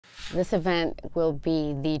This event will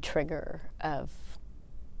be the trigger of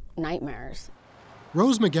nightmares.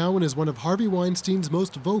 Rose McGowan is one of Harvey Weinstein's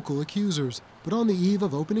most vocal accusers, but on the eve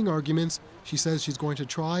of opening arguments, she says she's going to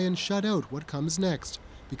try and shut out what comes next,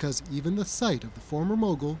 because even the sight of the former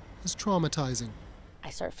mogul is traumatizing. I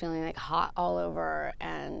start feeling like hot all over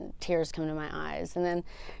and tears come to my eyes. And then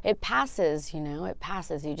it passes, it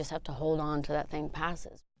passes. You just have to hold on to that thing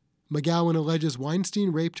passes. McGowan alleges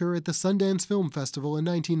Weinstein raped her at the Sundance Film Festival in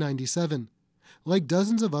 1997. Like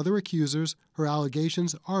dozens of other accusers, her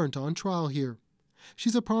allegations aren't on trial here.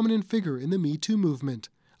 She's a prominent figure in the Me Too movement,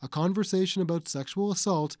 a conversation about sexual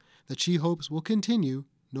assault that she hopes will continue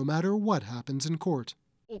no matter what happens in court.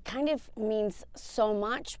 It kind of means so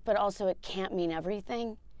much, but also it can't mean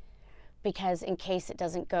everything, because in case it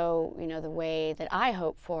doesn't go, the way that I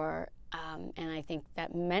hope for, and I think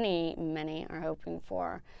that many are hoping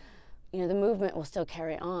for, the movement will still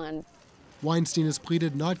carry on. Weinstein has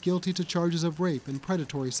pleaded not guilty to charges of rape and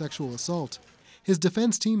predatory sexual assault. His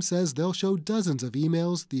defense team says they'll show dozens of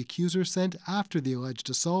emails the accuser sent after the alleged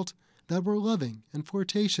assault that were loving and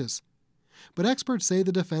flirtatious. But experts say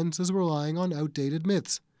the defense is relying on outdated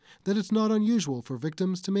myths, that it's not unusual for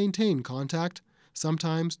victims to maintain contact,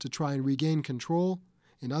 sometimes to try and regain control,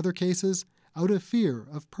 in other cases, out of fear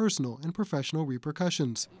of personal and professional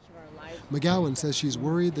repercussions. McGowan says she's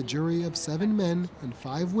worried the jury of 7 men and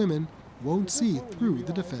 5 women won't see through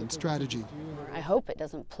the defense strategy. I hope it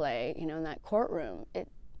doesn't play, in that courtroom.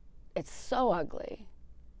 It's so ugly,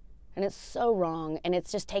 and it's so wrong, and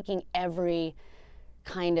it's just taking every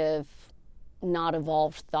kind of not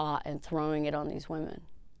evolved thought and throwing it on these women.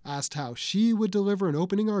 Asked how she would deliver an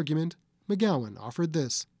opening argument, McGowan offered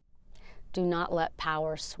this. Do not let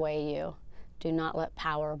power sway you. Do not let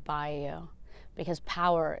power buy you, because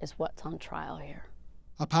power is what's on trial here.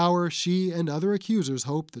 A power she and other accusers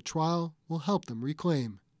hope the trial will help them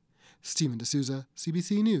reclaim. Stephen D'Souza,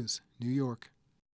 CBC News, New York.